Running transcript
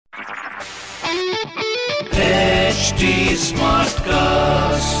HT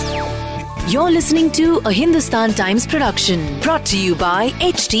Smartcast. You're listening to a Hindustan Times production brought to you by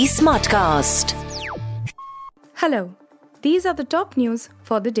HT Smartcast. Hello, these are the top news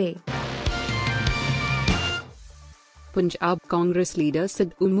for the day. Punjab Congress leader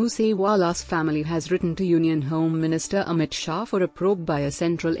Sidhu Moosewala's family has written to Union Home Minister Amit Shah for a probe by a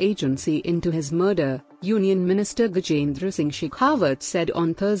central agency into his murder, Union Minister Gajendra Singh Shekhawat said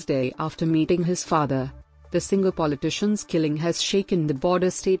on Thursday after meeting his father. The singer politician's killing has shaken the border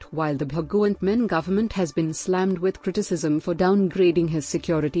state while the Bhagwant Mann government has been slammed with criticism for downgrading his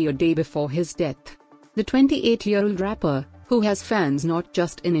security a day before his death. The 28-year-old rapper, who has fans not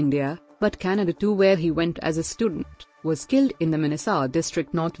just in India, but Canada too where he went as a student, was killed in the Manesar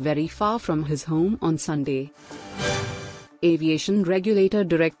district not very far from his home on Sunday. Aviation Regulator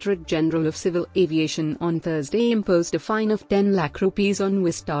Directorate General of Civil Aviation on Thursday imposed a fine of 10 lakh rupees on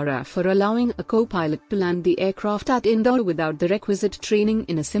Vistara for allowing a co-pilot to land the aircraft at Indore without the requisite training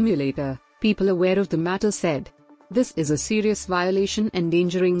in a simulator, people aware of the matter said. This is a serious violation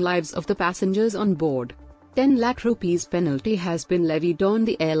endangering lives of the passengers on board. 10 lakh rupees penalty has been levied on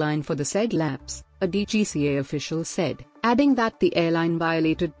the airline for the said lapse, a DGCA official said, adding that the airline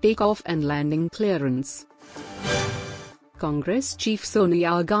violated takeoff and landing clearance. Congress chief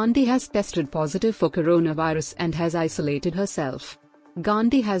Sonia Gandhi has tested positive for coronavirus and has isolated herself.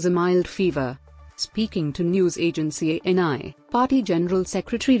 Gandhi has a mild fever. Speaking to news agency ANI, Party General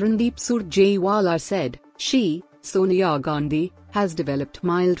Secretary Randeep Surjewala said, she, Sonia Gandhi, has developed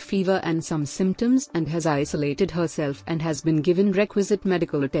mild fever and some symptoms and has isolated herself and has been given requisite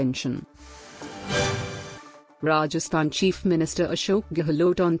medical attention. Rajasthan Chief Minister Ashok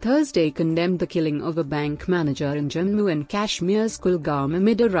Gehlot on Thursday condemned the killing of a bank manager in Jammu and Kashmir's Kulgam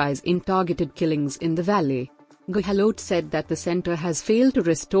amid a rise in targeted killings in the valley. Gehlot said that the centre has failed to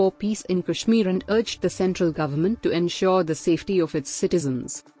restore peace in Kashmir and urged the central government to ensure the safety of its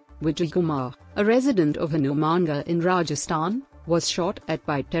citizens. Vijay Kumar, a resident of Hanumangarh in Rajasthan, was shot at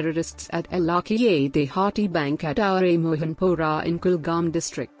by terrorists at Alakiye Dehati Bank at Aare Mohanpura in Kulgam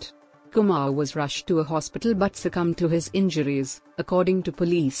district. Kumar was rushed to a hospital but succumbed to his injuries, according to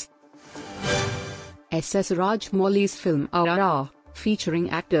police. S.S. Rajmouli's film RRR, featuring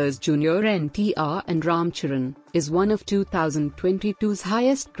actors Junior NTR and Ram Charan, is one of 2022's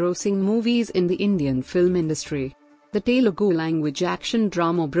highest-grossing movies in the Indian film industry. The Telugu-language action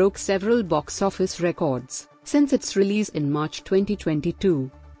drama broke several box office records since its release in March 2022.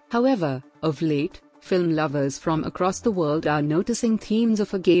 However, of late, film lovers from across the world are noticing themes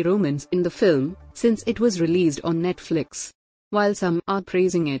of a gay romance in the film, since it was released on Netflix. While some are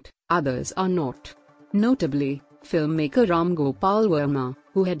praising it, others are not. Notably, filmmaker Ram Gopal Verma,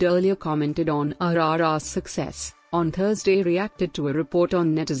 who had earlier commented on RRR's success, on Thursday reacted to a report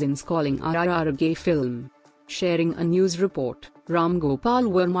on netizens calling RRR a gay film. Sharing a news report, Ram Gopal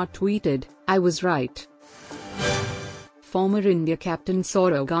Verma tweeted, "I was right." Former India captain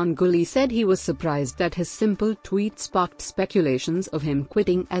Sourav Ganguly said he was surprised that his simple tweet sparked speculations of him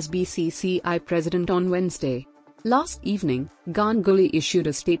quitting as BCCI president on Wednesday. Last evening, Ganguly issued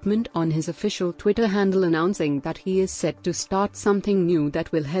a statement on his official Twitter handle announcing that he is set to start something new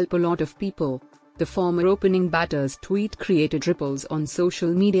that will help a lot of people. The former opening batter's tweet created ripples on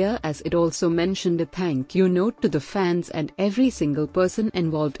social media as it also mentioned a thank you note to the fans and every single person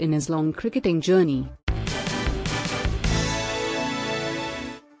involved in his long cricketing journey.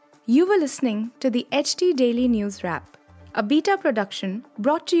 You were listening to the HT Daily News Wrap, a beta production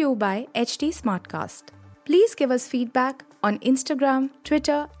brought to you by HT Smartcast. Please give us feedback on Instagram,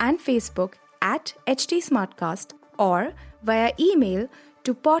 Twitter and Facebook at HT Smartcast or via email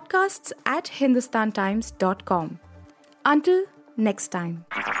to podcasts@hindustantimes.com. Until next time.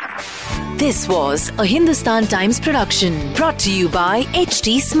 This was a Hindustan Times production brought to you by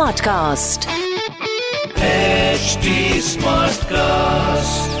HT Smartcast. HT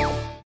Smartcast.